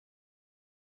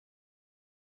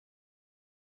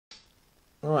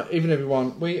Right, evening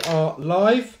everyone. We are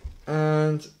live,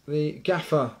 and the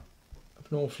gaffer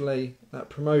of North Leigh,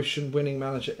 that promotion winning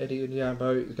manager Eddie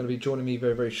Odhiambo, is going to be joining me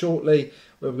very, very shortly.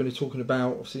 Where we're going to be talking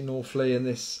about obviously North Leigh and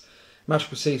this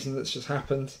magical season that's just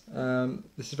happened.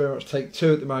 This is very much take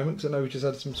two at the moment because I know we just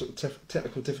had some sort of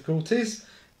technical difficulties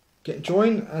getting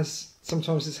joined, as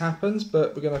sometimes this happens.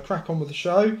 But we're going to crack on with the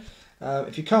show.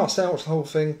 If you can't stay and watch the whole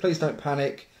thing, please don't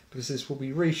panic because this will be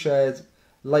reshared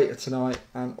later tonight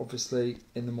and obviously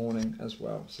in the morning as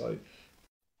well. So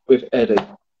with Eddie,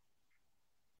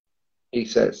 he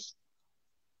says,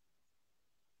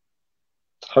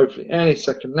 hopefully any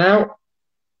second now.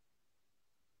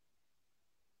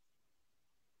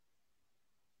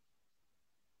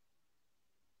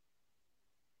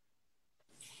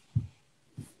 And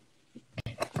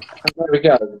there we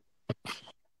go.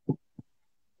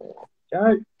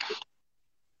 Go.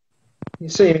 You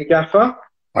see me, Gaffer?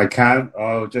 I can.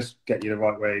 I'll just get you the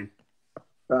right way.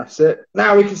 That's it.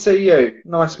 Now we can see you.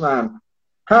 Nice man.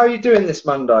 How are you doing this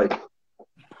Monday?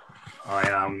 I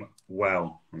am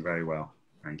well. I'm very well.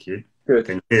 Thank you. Good.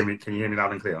 Can you hear me? Can you hear me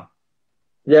loud and clear?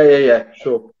 Yeah.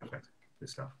 Sure. Okay. Good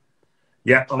stuff.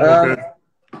 Yeah, I'm all good.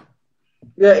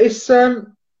 Yeah, it's I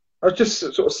just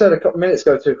sort of said a couple of minutes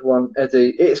ago to everyone, Eddie,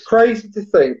 it's crazy to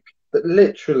think that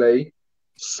literally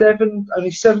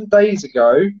only 7 days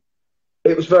ago,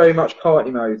 it was very much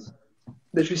party mode.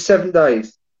 Literally 7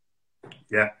 days.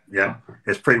 Yeah.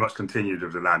 It's pretty much continued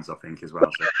with the lads, I think, as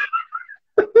well.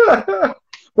 So.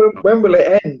 when will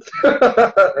it end?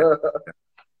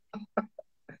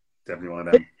 Definitely one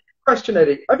of them. Question,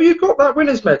 Eddie. Have you got that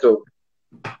winner's medal?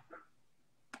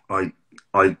 I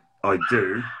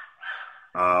do.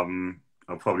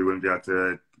 I probably wouldn't be able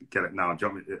to get it now. I'll have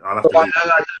to leave.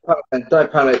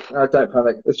 Don't panic. Don't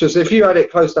panic. It's just if you had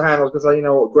it close to hand, I was going to say, you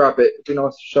know what, grab it. It'd be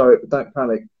nice to show it, but don't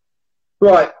panic.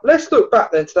 Right, let's look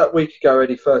back then to that week ago,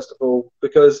 Eddie, first of all,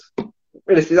 because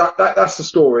realistically, that's the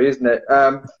story, isn't it?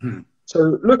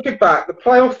 So looking back, the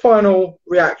playoff final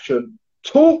reaction,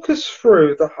 talk us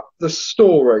through the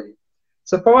story.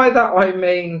 So by that, I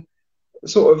mean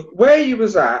sort of where you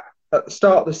was at the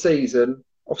start of the season,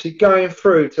 obviously going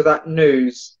through to that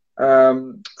news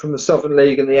from the Southern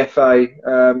League and the FA,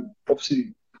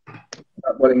 obviously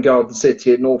in Garden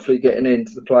City and North Leigh getting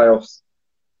into the playoffs.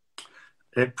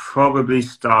 It probably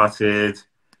started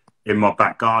in my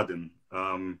back garden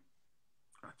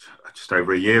just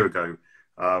over a year ago.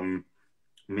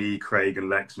 Me, Craig and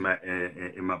Lex met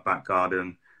in my back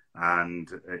garden,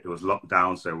 and it was locked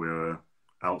down, so we were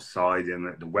outside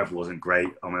and the weather wasn't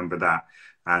great. I remember that.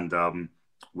 And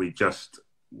we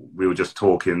were just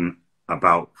talking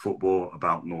about football,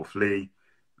 about North Leigh.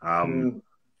 And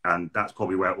that's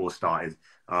probably where it all started.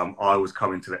 I was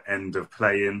coming to the end of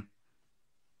playing.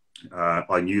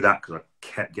 I knew that because I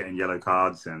kept getting yellow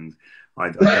cards, and I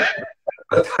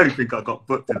don't think I got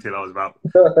booked until I was about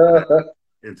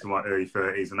into my early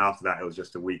 30s, and after that it was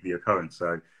just a weekly occurrence.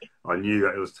 So I knew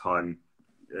that it was time.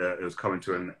 It was coming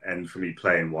to an end for me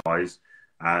playing wise,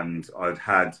 and I'd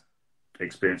had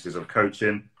experiences of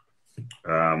coaching,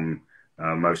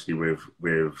 mostly with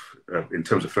in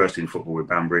terms of first team football with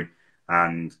Banbury,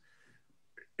 and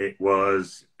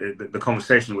the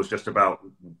conversation was just about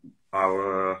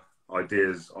our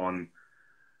ideas on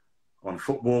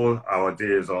football, our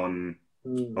ideas on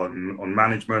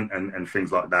management and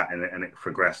things like that, and it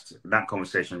progressed. That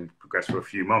conversation progressed for a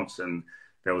few months, and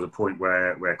there was a point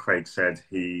where Craig said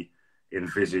he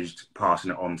envisaged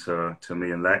passing it on to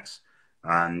me and Lex,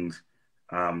 and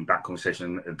that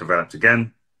conversation developed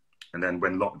again. And then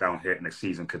when lockdown hit and the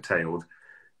season curtailed,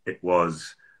 it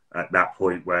was at that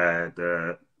point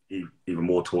where even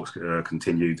more talks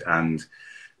continued, and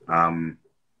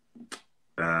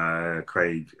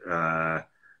Craig,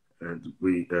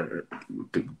 the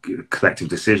collective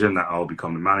decision that I'll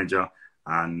become the manager,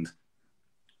 and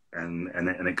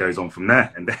it goes on from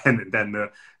there. And then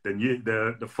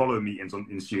the following meetings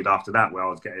ensued after that, where I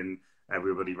was getting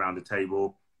everybody around the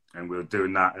table, and we were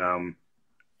doing that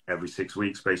every 6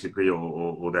 weeks basically,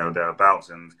 or thereabouts.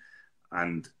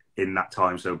 And in that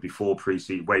time, so way before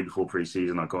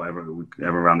pre-season, I got everyone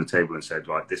around the table and said,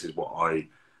 right, this is what I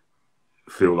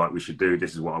feel like we should do.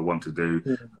 This is what I want to do.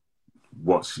 Yeah.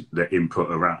 What's the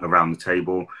input around the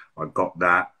table? I got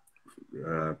that,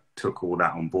 took all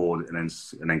that on board, and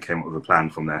then came up with a plan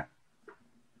from there.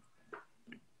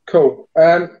 Cool.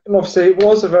 And obviously it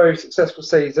was a very successful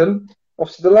season.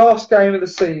 Obviously the last game of the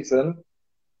season,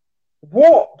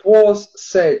 what was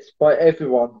said by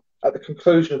everyone at the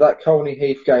conclusion of that Colney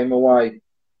Heath game away?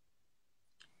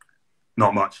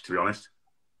 Not much, to be honest.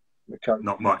 Okay.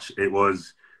 Not much. It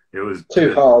was It was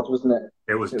too hard, wasn't it?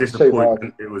 It was It was too hard.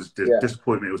 disappointment. It was Yeah.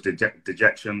 disappointment. It was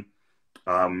dejection.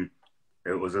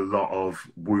 It was a lot of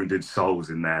wounded souls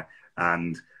in there,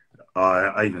 and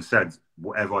I even said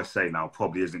whatever I say now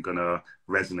probably isn't going to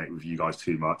resonate with you guys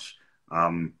too much.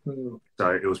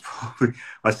 So it was probably,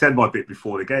 I said my bit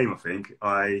before the game. I think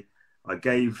I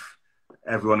gave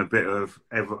everyone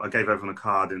I gave everyone a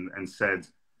card and said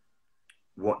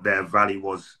what their value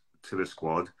was to the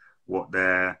squad, what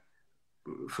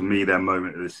for me their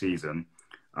moment of the season.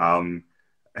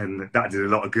 And that did a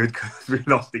lot of good because we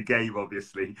lost the game,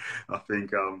 obviously. I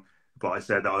think, but I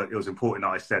said it was important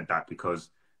that I said that because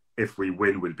if we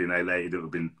win, we'd have been elated. It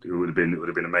would have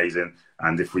been amazing.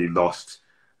 And if we lost,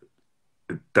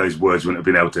 those words wouldn't have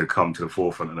been able to come to the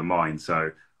forefront of the mind.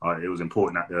 So it was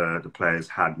important that the players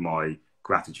had my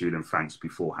gratitude and thanks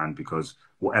beforehand because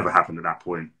whatever happened at that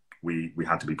point, we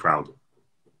had to be proud.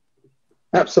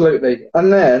 Absolutely.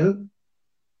 And then,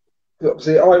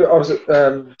 obviously, I was at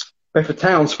Bedford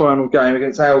Town's final game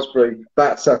against Aylesbury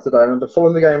that Saturday. I remember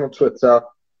following the game on Twitter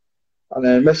and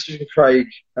then messaging Craig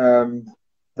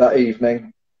that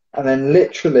evening. And then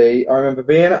literally, I remember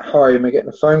being at home and getting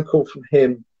a phone call from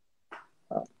him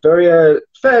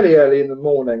fairly early in the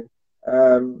morning.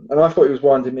 And I thought he was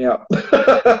winding me up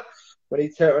when he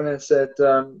turned around and said,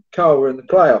 Carl, we're in the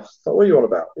playoffs. I thought, what are you on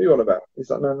about? What are you on about? He's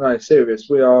like, no, serious.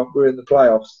 We're in the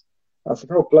playoffs. I said,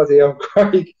 oh, bloody hell,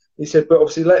 Craig. He said, but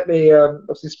obviously let me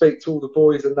obviously speak to all the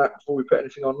boys and that before we put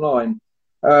anything online.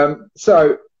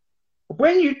 So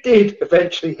when you did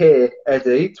eventually hear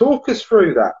Eddie, talk us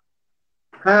through that.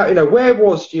 How, where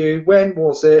was you? When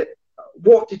was it?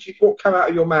 What came out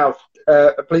of your mouth?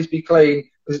 Please be clean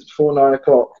because it's before 9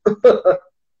 o'clock.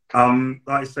 Like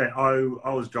I said,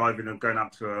 I was driving and going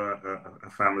up to a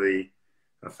family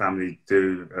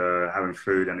do having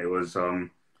food, and it was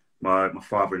my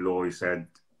father-in-law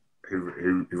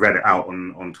who read it out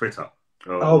on Twitter.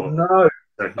 No!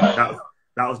 So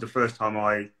that was the first time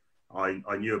I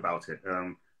knew about it.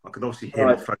 I could obviously hear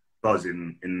my phone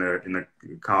buzzing in the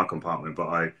car compartment, but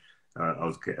I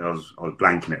was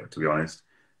blanking it, to be honest.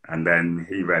 And then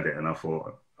he read it, and I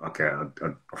thought, okay,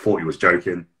 I thought he was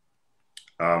joking.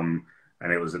 And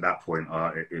it was at that point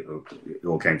it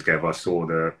all came together. I saw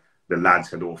the lads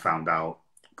had all found out.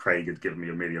 Craig had given me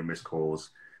a million missed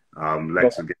calls.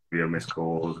 Lex had given me a missed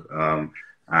call.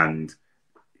 And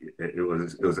it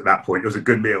was at that point. It was a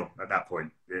good meal at that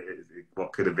point.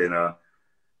 What could have been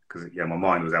because my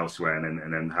mind was elsewhere,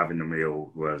 and then having the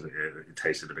meal it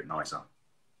tasted a bit nicer.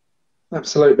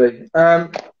 Absolutely.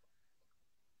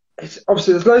 It's,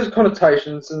 obviously, there's loads of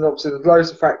connotations, and obviously there's loads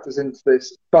of factors into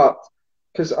this. But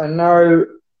because I know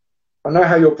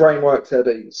how your brain works,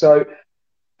 Eddie. So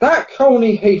that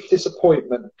Colney Heath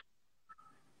disappointment,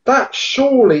 that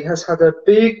surely has had a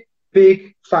big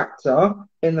factor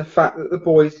in the fact that the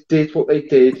boys did what they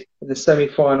did in the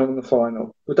semi-final and the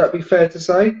final. Would that be fair to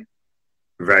say?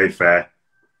 Very fair.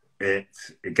 It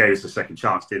gave us a second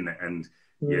chance, didn't it? And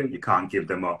you can't give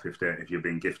them up if you're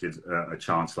being gifted a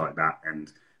chance like that.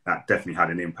 And that definitely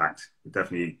had an impact. It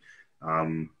definitely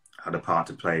had a part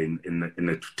to play in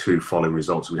the two following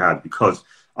results we had, because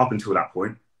up until that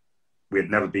point, we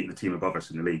had never beaten a team above us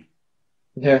in the league.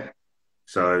 Yeah.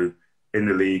 So in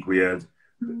the league, we had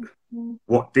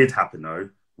what did happen though.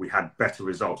 We had better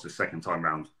results the second time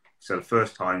round. So the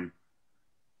first time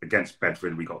against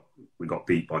Bedford, we got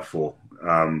beat by 4.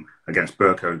 Against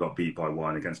Burko, we got beat by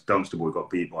 1. Against Dunstable, we got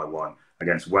beat by 1.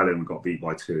 Against Welland, we got beat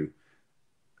by 2.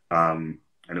 And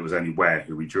it was only Ware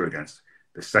who we drew against.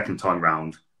 The second time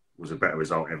round was a better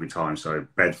result every time. So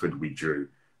Bedford, we drew.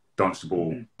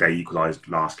 Dunstable, they equalised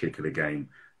last kick of the game.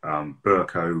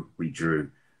 Burko, we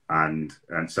drew. And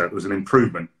so it was an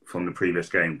improvement from the previous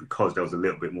game because there was a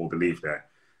little bit more belief there.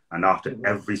 And after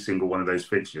every single one of those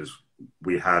fixtures,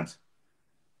 we had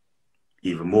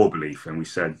even more belief. And we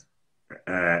said,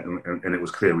 and it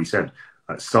was clear, we said,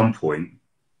 at some point,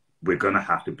 we're going to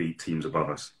have to beat teams above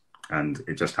us. And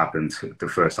it just happened, the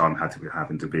first time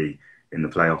happened to be in the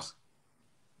playoffs.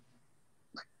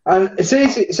 And it's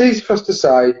easy for us to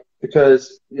say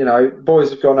because, boys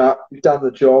have gone up, you've done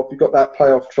the job, you've got that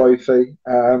playoff trophy.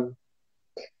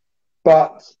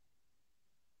 But,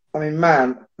 I mean,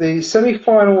 man, the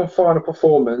semi-final and final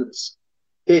performance,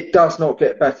 it does not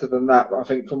get better than that, I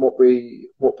think, from what we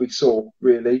saw,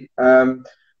 really.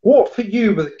 What, for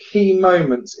you, were the key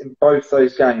moments in both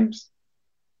those games?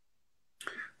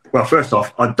 Well, first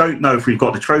off, I don't know if we've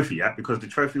got the trophy yet, because the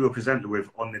trophy we were presented with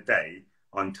on the day,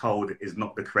 I'm told, is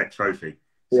not the correct trophy.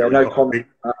 So yeah, no comment.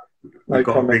 We've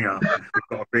got a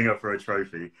ringer for a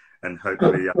trophy, and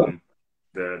hopefully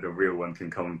the real one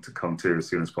can come to as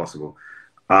soon as possible.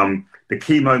 The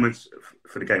key moments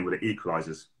for the game were the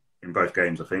equalisers in both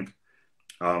games, I think,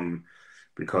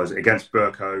 because against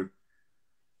Burko,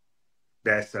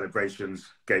 their celebrations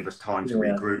gave us time to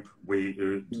regroup.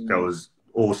 There was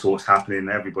all sorts happening.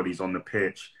 Everybody's on the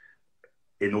pitch.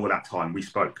 In all that time, we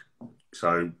spoke.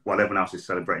 So while everyone else is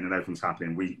celebrating and everything's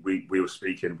happening, we were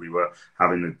speaking. We were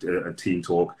having a team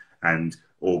talk and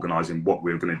organising what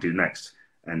we were going to do next.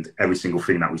 And every single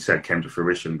thing that we said came to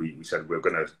fruition. We said we're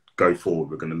going to go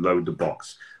forward. We're going to load the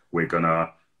box. We're going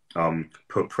to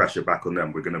put pressure back on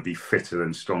them. We're going to be fitter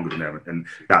and stronger than them. And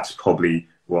that's probably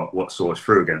what saw us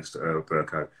through against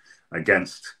Burko.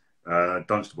 Against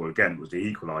Dunstable, again, it was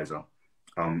the equaliser.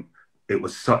 It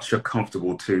was such a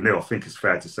comfortable 2-0. I think it's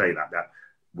fair to say that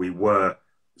we were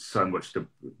so much in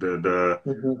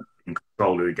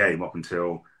control of the game up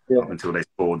until they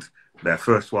scored their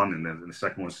first one and then the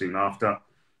second one soon after.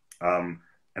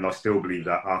 And I still believe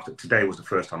that after today was the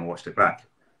first time I watched it back.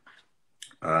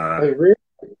 Oh, really?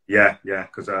 Yeah,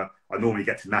 because I normally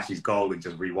get to Nash's goal and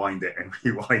just rewind it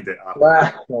after.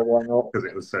 Wow, well, why not? Because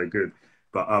it was so good.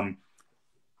 But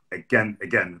again,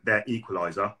 their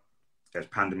equaliser. There's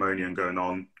pandemonium going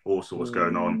on, all sorts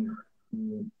going on.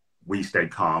 We stayed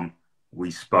calm.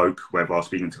 We spoke, whether I was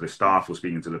speaking to the staff or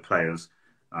speaking to the players.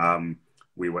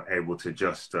 We were able to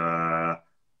just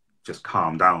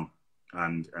calm down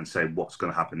and say what's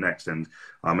going to happen next. And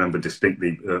I remember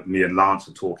distinctly me and Lance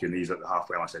were talking. He's at the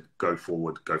halfway. And I said, "Go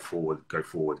forward, go forward, go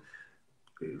forward."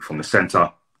 From the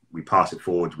centre, we pass it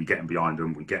forward. We get them behind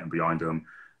them. We get them behind them,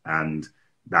 and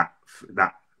that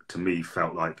to me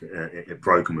felt like it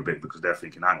broke them a bit because they're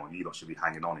thinking, "Hang on, you lot should be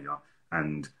hanging on here,"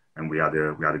 and we had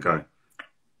a go.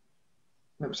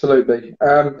 Absolutely.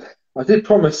 I did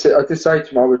promise it. I did say to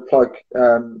him I would plug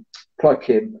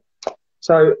him.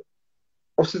 So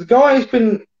obviously the guy who's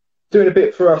been doing a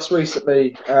bit for us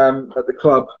recently at the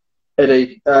club,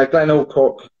 Eddie, Glenn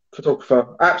Alcock,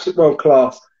 photographer, absolute world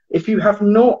class. If you have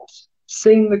not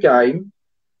seen the game,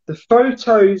 the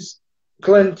photos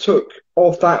Glenn took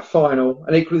of that final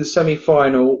and equally the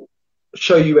semi-final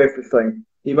show you everything.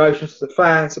 The emotions of the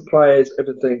fans, the players,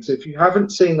 everything. So if you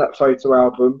haven't seen that photo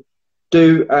album,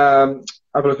 do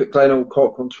have a look at Glenn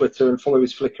Alcock on Twitter and follow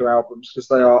his Flickr albums because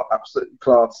they are absolutely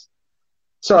class.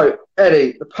 So,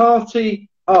 Eddie, the party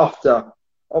after.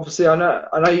 Obviously, I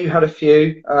know you had a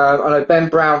few. I know Ben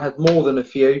Brown had more than a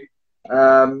few.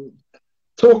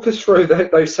 Talk us through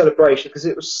those celebrations because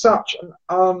it was such an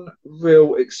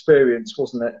unreal experience,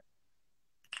 wasn't it?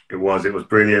 It was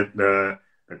brilliant. The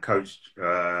coach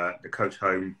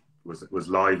home was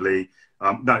lively.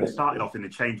 No, it started off in the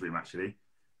change room actually,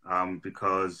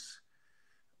 because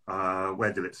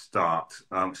where did it start?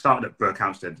 It started at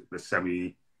Berkhamsted, the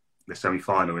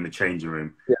semi-final in the changing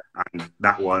room. Yeah. And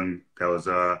that one, there was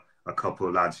a couple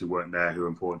of lads who weren't there who were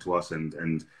important to us,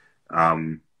 and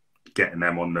getting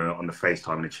them on the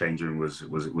FaceTime in the changing room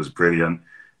was brilliant.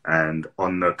 And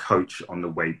on the coach on the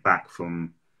way back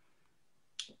from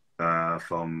where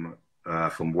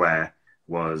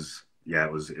was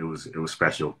it was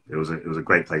special. It was a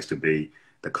great place to be.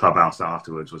 The clubhouse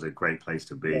afterwards was a great place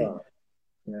to be.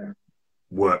 Yeah.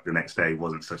 Work the next day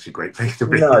wasn't such a great place to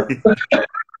be. No,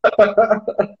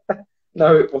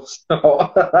 no, it was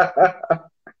not.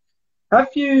 Have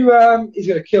you? He's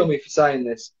going to kill me for saying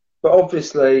this, but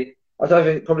obviously, I don't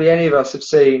think probably any of us have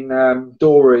seen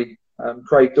Dory,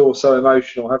 Craig Dorr, so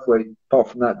emotional, have we? Apart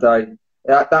from that day,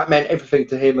 that meant everything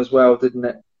to him as well, didn't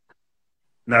it?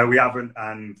 No, we haven't,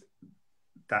 and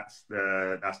that's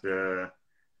the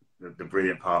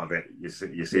brilliant part of it.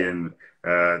 You're seeing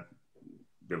the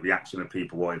reaction of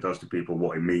people, what it does to people,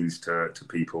 what it means to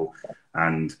people,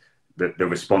 and the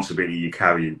responsibility you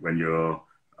carry when you're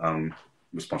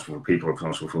responsible for people,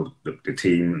 responsible for the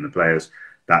team and the players.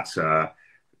 That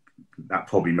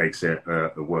probably makes it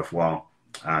worthwhile.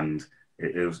 And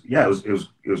it was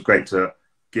great to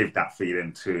give that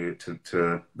feeling to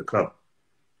the club.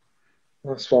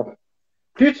 That's fun.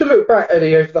 For you to look back,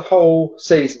 Eddie, over the whole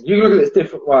season, you can look at it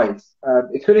different ways.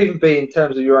 It could even be in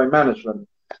terms of your own management.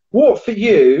 What, for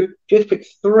you, if you had to pick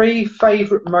 3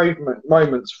 favourite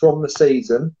moments from the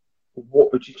season,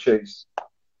 what would you choose?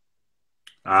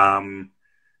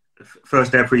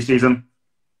 First day of pre-season.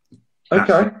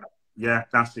 Okay.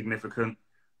 That's significant.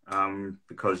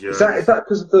 Because is that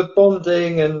because of the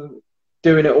bonding and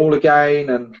doing it all again,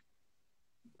 and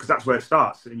because that's where it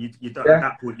starts, and you don't at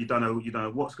that point you don't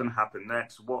know what's going to happen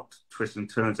next, what twists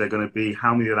and turns they're going to be,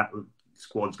 how many of that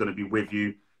squad's going to be with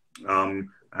you, and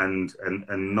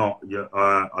not.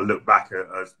 I look back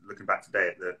looking back today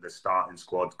at the starting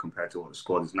squad compared to what the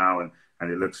squad is now,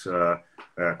 and it looks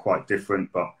quite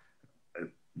different. But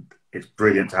it's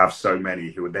brilliant to have so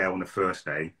many who were there on the first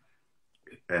day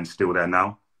and still there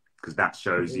now, because that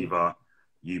shows either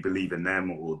you believe in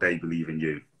them or they believe in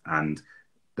you, and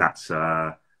that's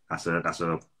a I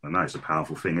know it's a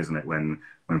powerful thing, isn't it? When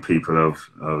people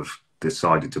have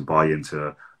decided to buy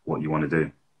into what you want to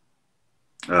do.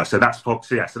 So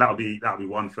that'll be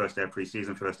one. First day of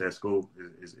pre-season, first day of school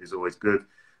is always good.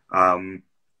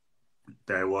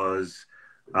 There was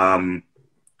I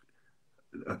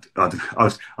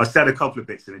said a couple of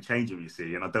bits in the changing room, you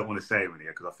see, and I don't want to say them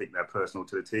here because I think they're personal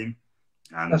to the team.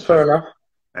 And that's fair enough.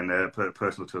 And they're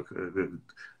personal to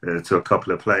a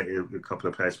couple of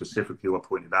players specifically who I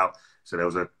pointed out. So there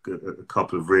was a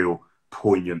couple of real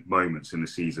poignant moments in the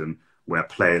season where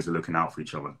players are looking out for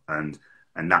each other, and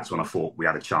that's when I thought we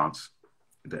had a chance.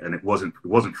 And it wasn't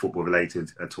football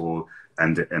related at all.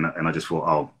 And I just thought,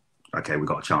 oh, okay, we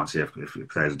got a chance here if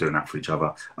players are doing that for each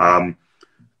other.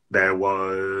 There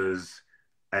was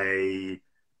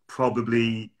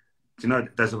probably, you know,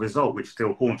 there's a result which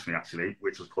still haunts me actually,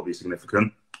 which was probably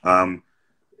significant.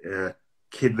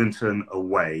 Kidlington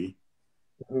away,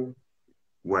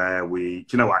 where do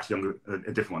you know what, actually,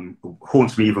 a different one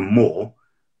haunts me even more.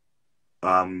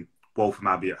 Waltham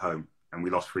Abbey at home, and we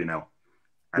lost 3-0.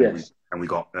 Yes.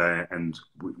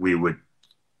 We were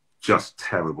just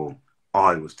terrible.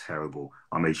 I was terrible.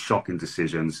 I made shocking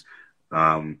decisions,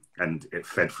 and it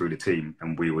fed through the team,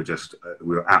 and we were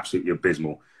absolutely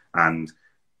abysmal. And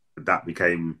that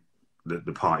became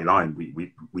the party line.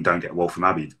 We don't get Waltham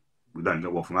Abbey. We don't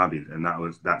get Waltham Abbey, and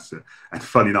and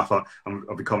funny enough,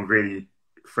 I've become really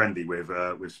friendly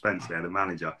with Spence there, the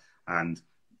manager, and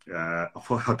I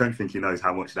don't think he knows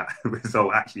how much that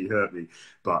result actually hurt me,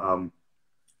 but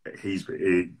he's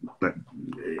made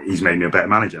me a better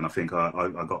manager, and I think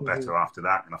I got better after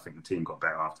that, and I think the team got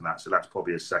better after that. So that's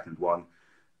probably a second one,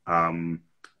 and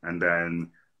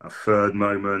then a third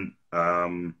moment,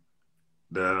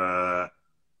 the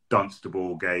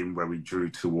Dunstable game where we drew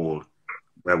 2-2,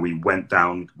 where we went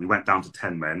down to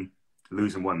 10 men,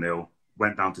 losing 1-0,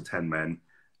 went down to 10 men,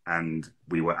 and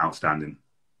we were outstanding.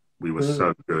 We were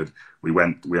so good. We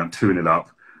went 2-0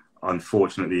 up.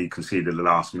 Unfortunately, conceded the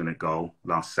last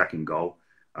second goal.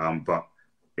 But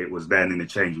it was then in the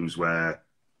change rooms where,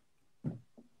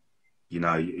 you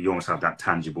know, you almost have that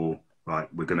tangible, right?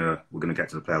 We're gonna get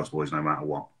to the playoffs, boys, no matter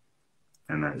what.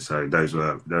 And so those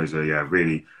are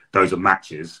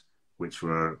matches which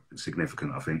were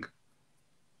significant, I think.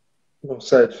 Well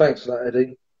said. Thanks for that,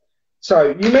 Eddie.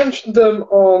 So you mentioned them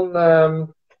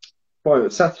on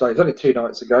Saturday. It's only 2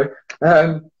 nights ago.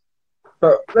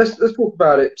 But let's talk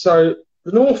about it. So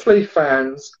the Northley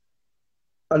fans,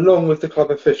 along with the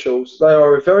club officials, they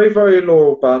are a very, very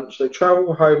loyal bunch. They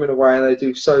travel home and away, and they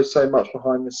do so much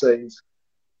behind the scenes.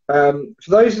 For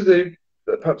those of you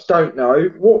that perhaps don't know,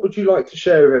 what would you like to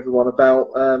share with everyone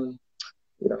about,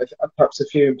 perhaps a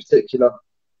few in particular?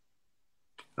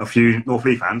 A few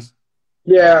Northley fans?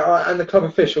 Yeah, and the club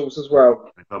officials as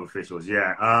well. The club officials,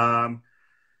 yeah.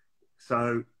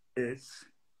 So it's...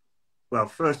 Well,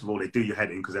 first of all, they do your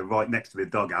head in because they're right next to the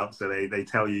dugout, so they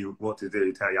tell you what to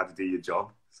do, tell you how to do your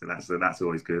job. So that's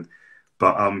always good.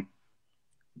 But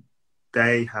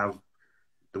they have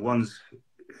the ones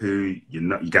who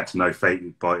you get to know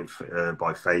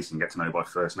by face and get to know by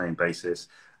first name basis.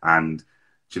 And do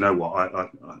you know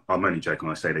what? I'm only joking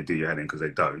when I say they do your head in, because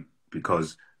they don't.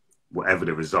 Because whatever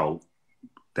the result,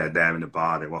 they're there in the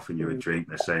bar, they're offering you a drink,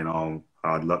 they're saying, "Oh,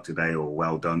 hard luck today," or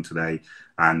 "Well done today,"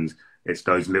 and it's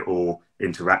those little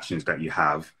interactions that you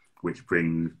have which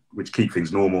keep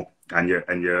things normal, and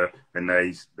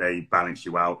they balance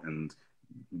you out and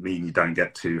mean you don't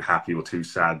get too happy or too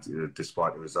sad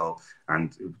despite the result.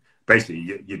 And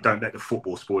basically, you don't let the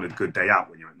football spoil a good day out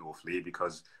when you're at Northley,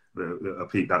 because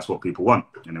that's what people want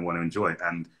and they want to enjoy it.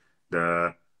 And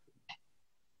the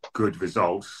good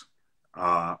results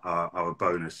are a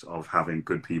bonus of having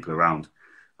good people around.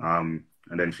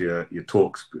 And then if you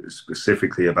talk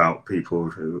specifically about people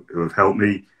who have helped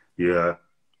me,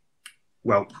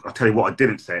 well, I'll tell you what I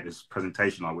didn't say at this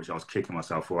presentation, which I was kicking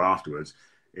myself for afterwards,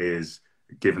 is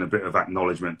giving a bit of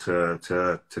acknowledgement to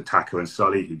Taka and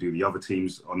Sully, who do the other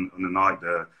teams on the night,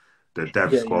 the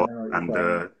dev squad and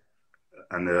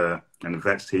the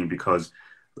vets team, because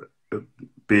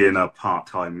being a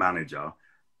part-time manager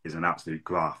is an absolute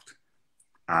graft,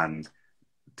 and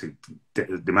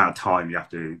the amount of time you have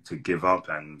to give up,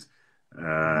 and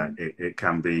it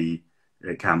can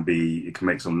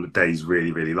make some days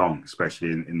really, really long,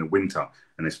 especially in the winter,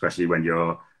 and especially when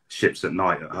you're ships at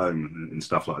night at home and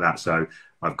stuff like that. So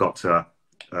I've got to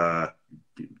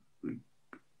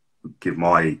give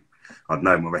my I don't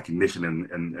know, more recognition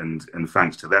and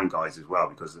thanks to them guys as well,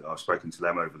 because I've spoken to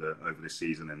them over the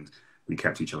season, and we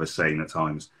kept each other sane at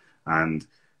times. And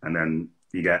then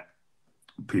you get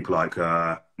people like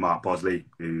Mark Bosley,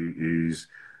 who's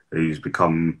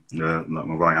become like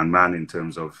my right hand man in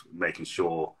terms of making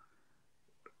sure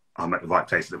I'm at the right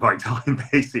place at the right time,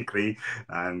 basically.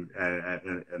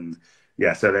 And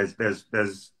yeah, so there's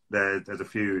a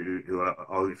few who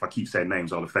are, if I keep saying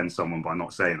names, I'll offend someone by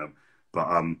not saying them. But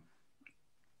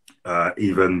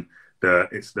even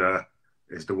it's the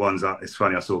ones that, it's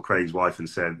funny. I saw Craig's wife and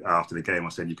said after the game, I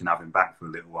said, you can have him back for a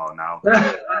little while now.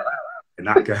 And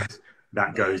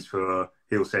that goes for,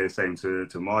 he'll say the same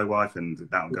to my wife, and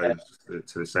that goes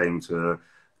to the same to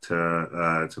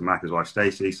Macca's wife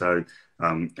Stacey. So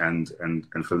and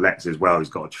for Lex as well, he's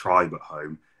got a tribe at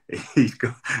home. He's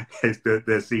got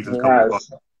the season's coming.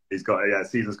 He's got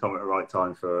season's coming at the right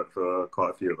time for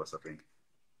quite a few of us, I think.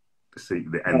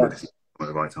 The end of the season at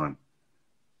the right time.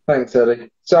 Thanks, Eddie.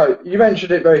 So you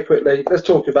mentioned it very quickly. Let's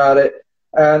talk about it.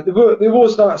 The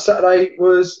awards night Saturday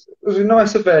was a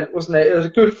nice event, wasn't it? It was a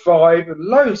good vibe,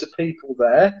 loads of people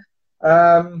there,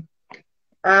 and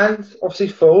obviously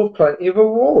full of plenty of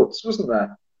awards, wasn't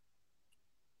there?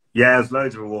 Yeah, there's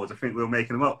loads of awards. I think we were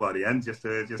making them up by the end.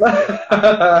 It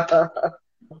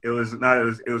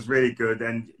was really good,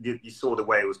 and you saw the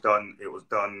way it was done. It was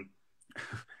done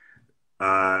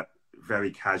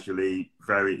very casually,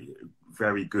 very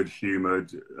good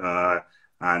humoured,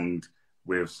 and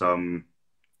with some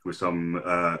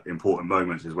important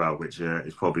moments as well, which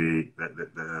is probably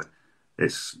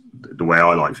it's the way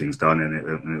I like things done, and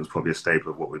it was probably a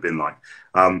staple of what we've been like.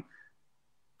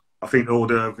 I think all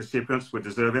the recipients were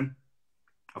deserving.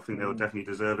 I think they were definitely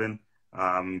deserving.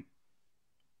 Owen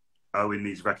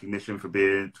needs recognition for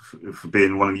being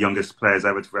one of the youngest players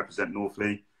ever to represent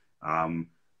Northley.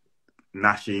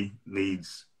 Nashi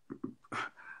needs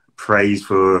praise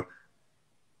for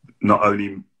not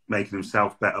only making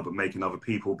himself better, but making other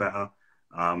people better.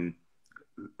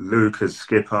 Luke as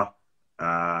skipper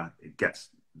gets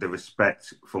the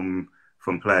respect from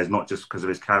players, not just because of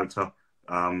his character,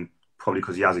 probably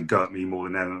because he has a go at me more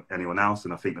than anyone else,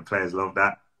 and I think the players love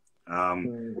that.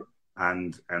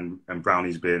 And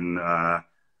Brownie's been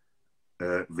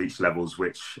reached levels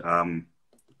which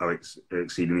are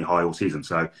exceedingly high all season.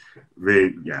 So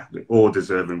really, yeah, all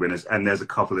deserving winners. And there's a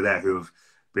couple of there who have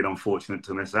been unfortunate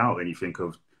to miss out. And you think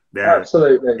of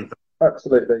absolutely.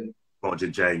 Roger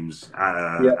James,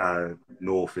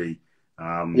 Northey,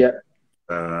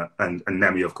 and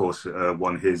Nemi, of course,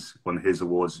 won his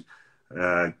awards.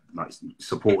 Like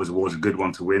supporters awards, a good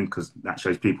one to win, because that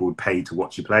shows people would pay to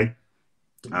watch you play,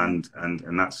 and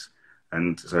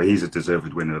so he's a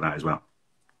deserved winner of that as well.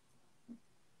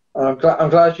 I'm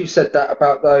glad you said that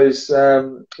about those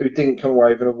who didn't come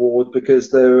away with an award,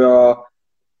 because there are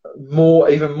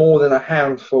even more than a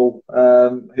handful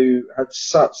who had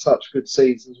such good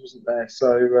seasons, wasn't there?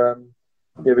 So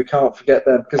yeah, we can't forget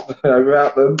them, because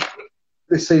without them,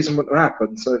 this season wouldn't have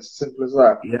happened. So it's as simple as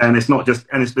that. Yeah, and it's not just,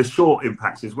 and it's the short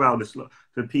impacts as well.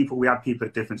 The people, we had people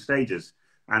at different stages.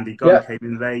 Andy Gunn came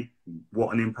in late.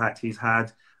 What an impact he's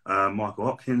had. Michael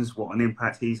Hopkins, what an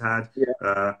impact he's had.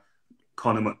 Yeah.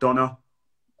 Connor McDonough,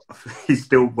 he's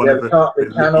still one of the. We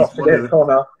cannot forget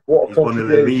Connor. What a contribution. One of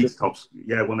the league's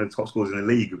one of the top scorers in the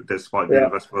league, despite being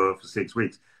with us for 6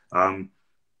 weeks. And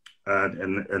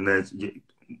there's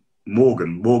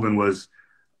Morgan. Morgan was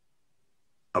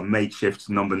a makeshift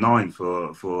number 9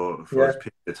 for us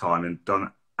period of time, and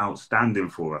done outstanding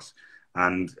for us.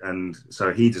 And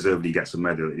so he deservedly gets a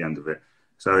medal at the end of it.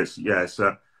 So it's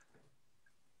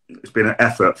been an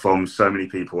effort from so many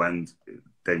people, and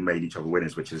they made each other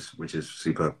winners, which is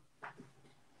superb.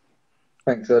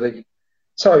 Thanks, Eddie.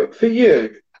 So for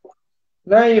you,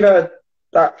 now you've had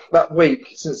that week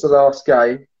since the last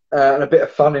game and a bit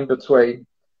of fun in between.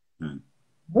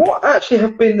 What actually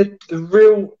have been the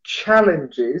real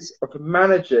challenges of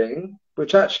managing,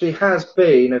 which actually has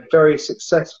been a very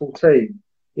successful team?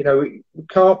 You know, we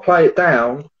can't play it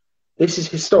down. This is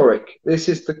historic. This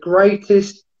is the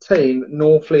greatest team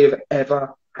Northley have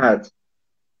ever had.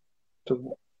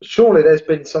 So surely there's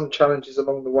been some challenges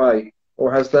along the way,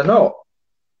 or has there not?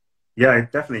 Yeah,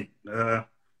 definitely.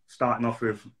 Starting off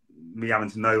with me having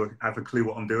to have a clue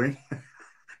what I'm doing,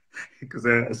 because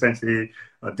essentially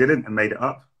I didn't and made it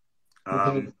up.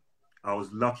 I was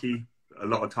lucky a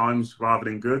lot of times rather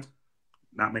than good.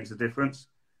 That makes a difference.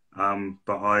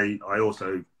 But I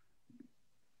also,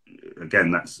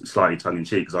 again, that's slightly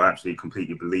tongue-in-cheek, because I actually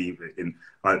completely believe in.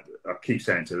 I keep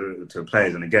saying to the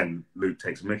players, and again, Luke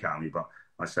takes a mick out of me, but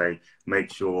I say,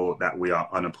 make sure that we are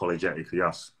unapologetically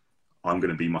us. I'm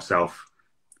going to be myself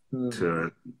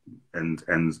to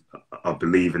and I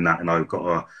believe in that, and I've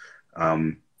got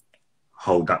to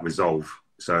hold that resolve.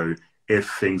 So if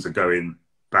things are going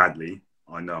badly,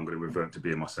 I know I'm going to revert to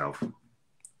being myself,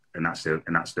 and that's the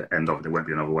end of it. There won't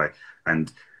be another way.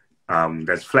 And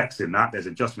there's flex in that, there's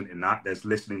adjustment in that, there's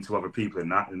listening to other people in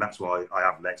that, and that's why I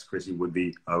have Lex, Chrissy,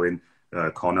 Woodley, Owen,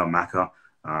 Connor, Macca,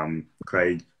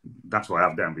 Craig. That's why I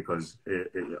have them, because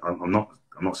I'm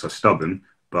not so stubborn,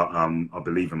 but I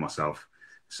believe in myself.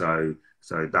 So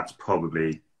that's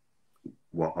probably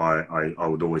what I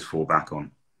would always fall back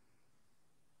on.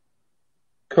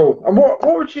 Cool. And what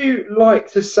would you like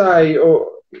to say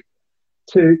or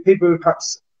to people who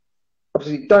perhaps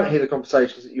obviously don't hear the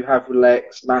conversations that you have with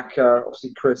Lex, Macca,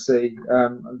 obviously Chrissy,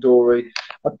 and Dory,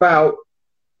 about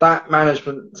that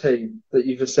management team that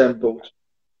you've assembled?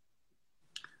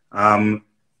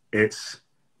 It's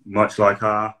much like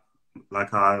our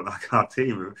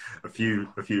team. A few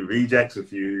rejects, a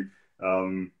few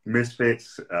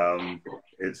misfits.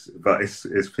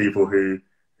 It's people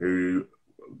who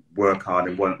work hard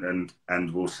and want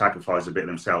and will sacrifice a bit of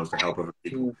themselves to help other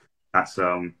people. That's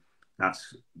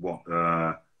what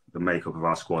the makeup of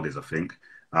our squad is, I think.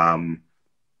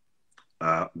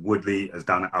 Woodley has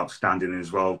done outstanding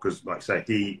as well, because, like I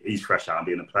say, he's fresh out of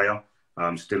being a player.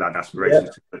 Still had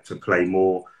aspirations to play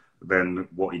more than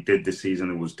what he did this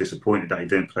season, and was disappointed that he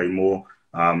didn't play more.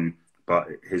 But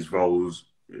his roles,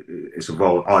 it's a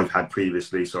role I've had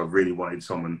previously, so I really wanted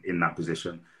someone in that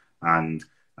position. And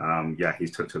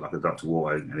he's took to like a duck to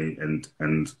water,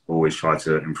 and always tried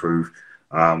to improve.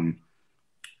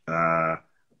 Macca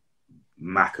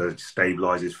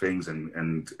stabilizes things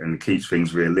and keeps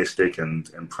things realistic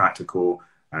and practical,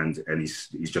 and he's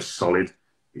just solid.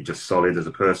 He's just solid as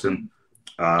a person.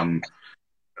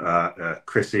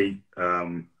 Chrissy,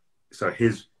 so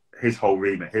his whole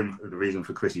remit, the reason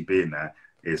for Chrissy being there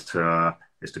is to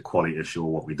quality assure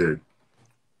what we do,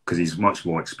 because he's much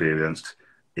more experienced.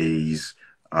 He's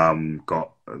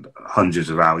got hundreds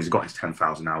of hours. He's got his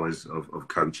 10,000 hours of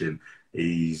coaching.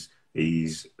 He's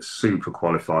super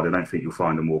qualified. I don't think you'll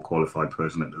find a more qualified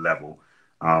person at the level.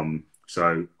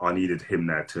 So I needed him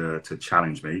there to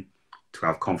challenge me, to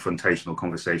have confrontational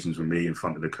conversations with me in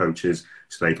front of the coaches,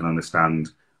 so they can understand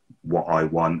what I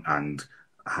want, and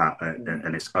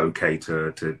it's okay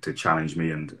to challenge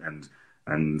me, and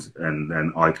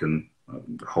then I can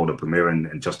hold up a mirror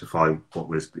and justify what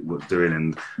we're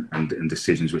doing and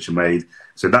decisions which are made.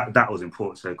 So that was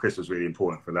important. So Chris was really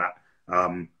important for that.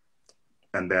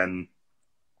 And then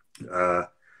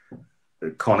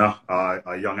Connor,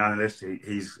 our young analyst,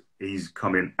 he's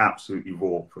come in absolutely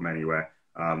raw from anywhere,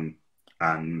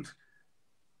 and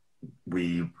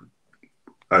we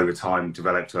over time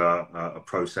developed a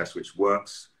process which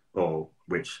works, or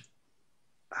which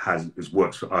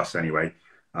works for us anyway.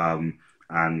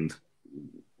 And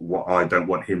what I don't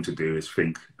want him to do is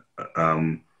think,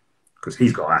 because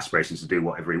he's got aspirations to do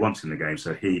whatever he wants in the game.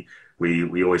 So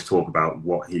we always talk about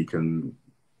what he can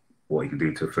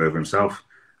do to further himself,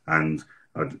 and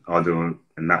I do,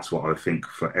 and that's what I think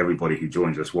for everybody who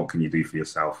joins us. What can you do for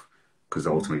yourself? Because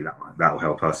ultimately that will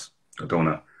help us. I don't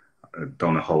want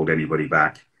to hold anybody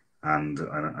back, and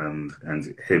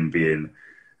him being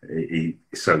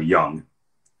so young,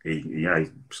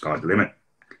 sky's the limit.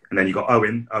 And then you got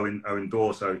Owen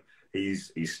Dorr. So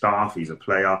he's staff. He's a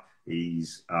player.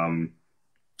 He's and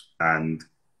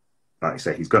like I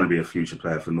say, he's going to be a future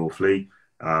player for North Leigh.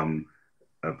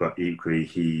 But equally,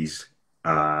 he's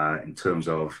in terms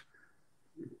of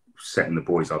setting the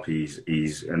boys up, he's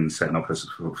setting up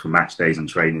for match days and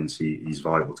trainings. He's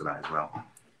vital to that as well.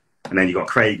 And then you got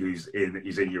Craig, who's in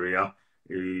your ear.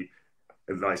 Who,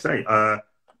 like I say,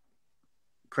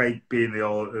 Craig being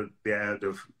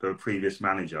the previous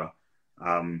manager,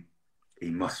 he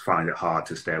must find it hard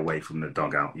to stay away from the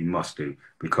dugout. He must do,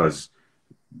 because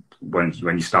when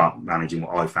you start managing,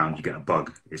 what I found, you get a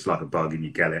bug. It's like a bug, and you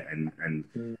get it, and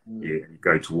you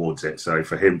go towards it. So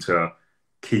for him to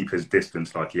keep his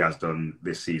distance like he has done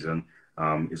this season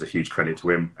is a huge credit to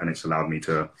him, and it's allowed me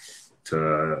to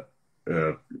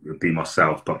be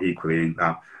myself. But equally,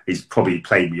 he's probably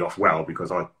played me off well,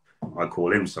 because I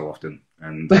call him so often,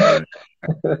 and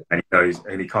he knows,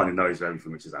 and he kind of knows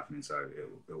everything which is happening. So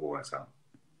it all works out.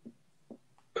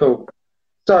 Cool.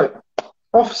 So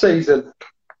off season,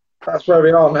 that's where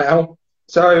we are now.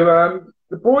 So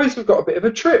the boys have got a bit of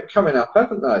a trip coming up,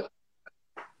 haven't they?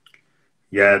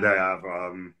 Yeah, they have.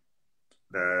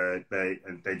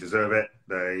 They deserve it.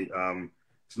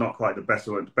 It's not quite the best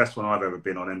one I've ever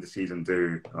been on end of season.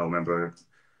 I remember,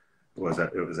 it was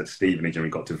at Stevenage, and we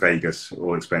got to Vegas,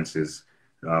 all expenses.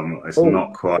 It's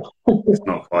not quite. It's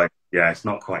not quite. Yeah, it's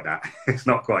not quite that. It's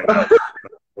not quite that.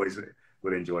 boys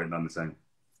will enjoy it none the same.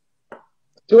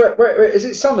 Where, is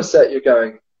it Somerset you're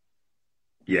going?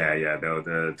 Yeah, they'll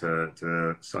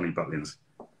to sunny Butlins.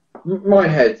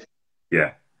 Minehead.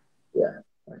 Yeah. Yeah.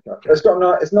 Okay.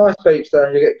 It's nice beach there,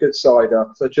 and you get good cider.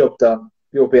 So job done.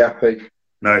 You'll be happy.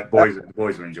 No, the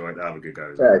boys will enjoy it. They'll have a good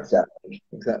go. Yeah,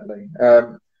 exactly.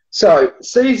 So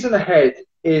season ahead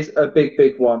is a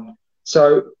big one.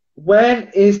 So when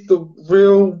is the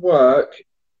real work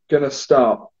going to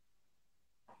start?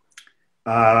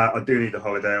 I do need a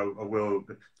holiday. I will.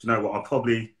 Do you know what? I'll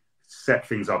probably set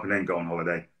things up and then go on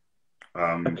holiday.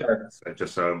 Okay. So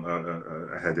just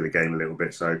ahead of the game a little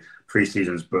bit. So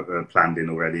pre-season's planned in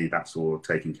already. That's all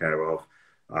taken care of.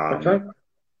 Okay.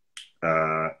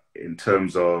 In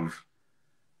terms of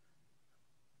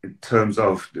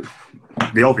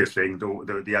the obvious thing,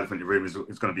 the elephant in the room is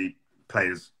going to be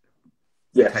players,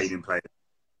 retaining players.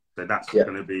 So that's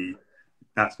going to be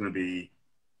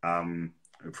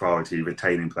a priority,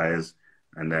 retaining players,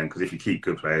 and then because if you keep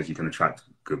good players, you can attract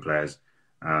good players,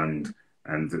 and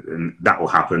that will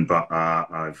happen. But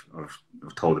I've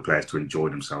told the players to enjoy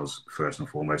themselves first and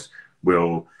foremost.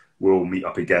 We'll meet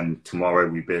up again tomorrow.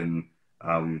 We've been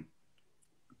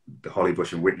the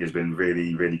Hollybush and Whitney has been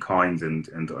really kind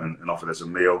and offered us a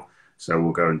meal. So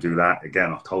we'll go and do that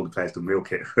again. I've told the players to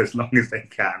milk it for as long as they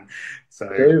can. So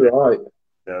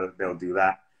they'll do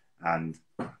that, and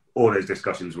all those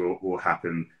discussions will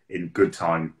happen in good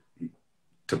time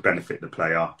to benefit the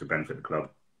player, to benefit the club.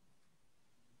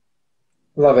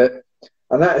 Love it.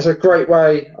 And that is a great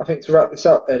way, I think, to wrap this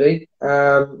up, Eddie,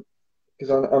 because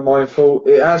I'm mindful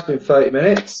it has been 30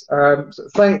 minutes. So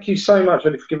thank you so much,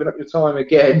 Eddie, for giving up your time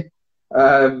again,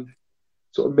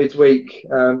 sort of midweek,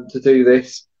 to do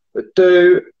this. But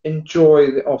do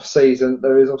enjoy the off-season.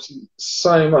 There is obviously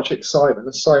so much excitement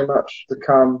and so much to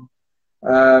come.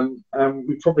 And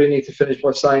we probably need to finish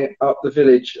by saying up the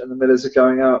village and the Millers are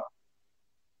going up.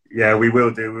 Yeah, we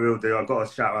will do. I've got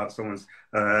to shout out someone's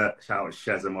shout out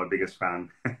Sheza, my biggest fan.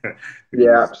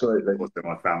 Yeah, absolutely. Also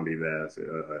my family there. So,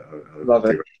 love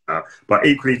it. But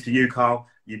equally to you, Carl,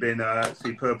 you've been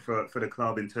superb for the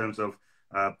club in terms of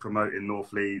promoting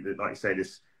North Leigh. Like you say,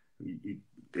 this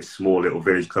small little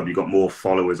village club. You've got more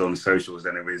followers on socials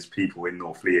than there is people in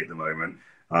North Leigh at the moment.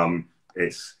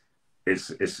 It's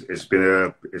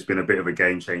been a bit of a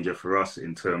game changer for us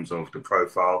in terms of the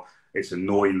profile. It's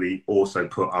annoyingly also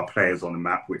put our players on the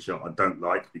map, which I don't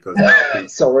like because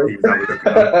sorry.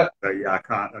 So yeah,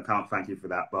 I can't thank you for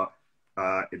that. But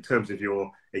in terms of your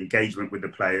engagement with the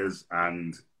players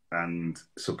and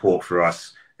support for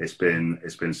us, it's been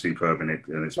superb, and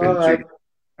it's been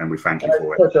and we thank you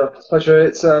for it. Pleasure.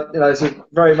 It's it's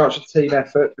very much a team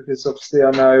effort because obviously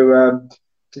I know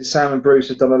Sam and Bruce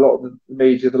have done a lot of the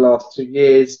media the last 2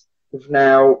 years. We've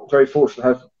now very fortunate to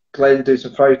have Glenn do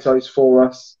some photos for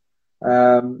us.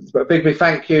 But a big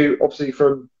thank you, obviously,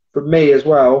 from me as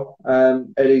well,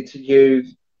 Eddie, to you,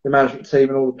 the management team,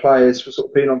 and all the players for sort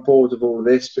of being on board with all of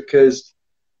this, because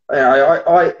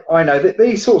I know that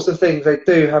these sorts of things, they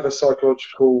do have a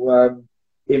psychological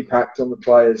impact on the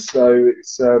players. So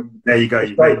it's there you go.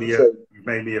 You've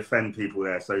made me offend people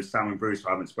there. So Sam and Bruce,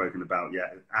 I haven't spoken about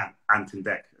yet. Ant and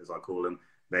Deck, as I call them.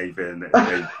 They've been with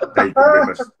us.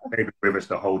 They've been with us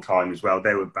the whole time as well.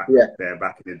 They were back there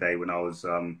back in the day when I was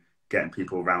getting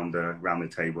people around the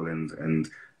table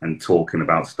and talking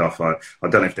about stuff. I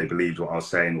don't know if they believed what I was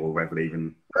saying or whether they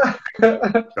even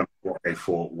what they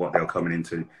thought, what they were coming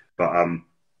into. But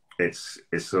it's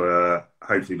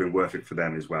hopefully been worth it for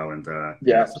them as well. And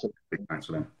big thanks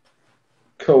for them.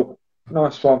 Cool,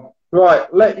 nice one.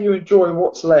 Right, let you enjoy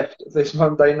what's left of this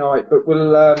Monday night. But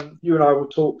we'll you and I will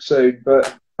talk soon.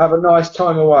 But have a nice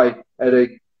time away,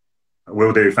 Eddie.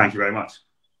 Will do. Thank you very much.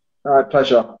 All right,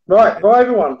 pleasure. Right, bye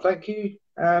everyone. Thank you.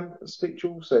 Speak to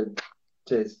you all soon.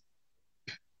 Cheers.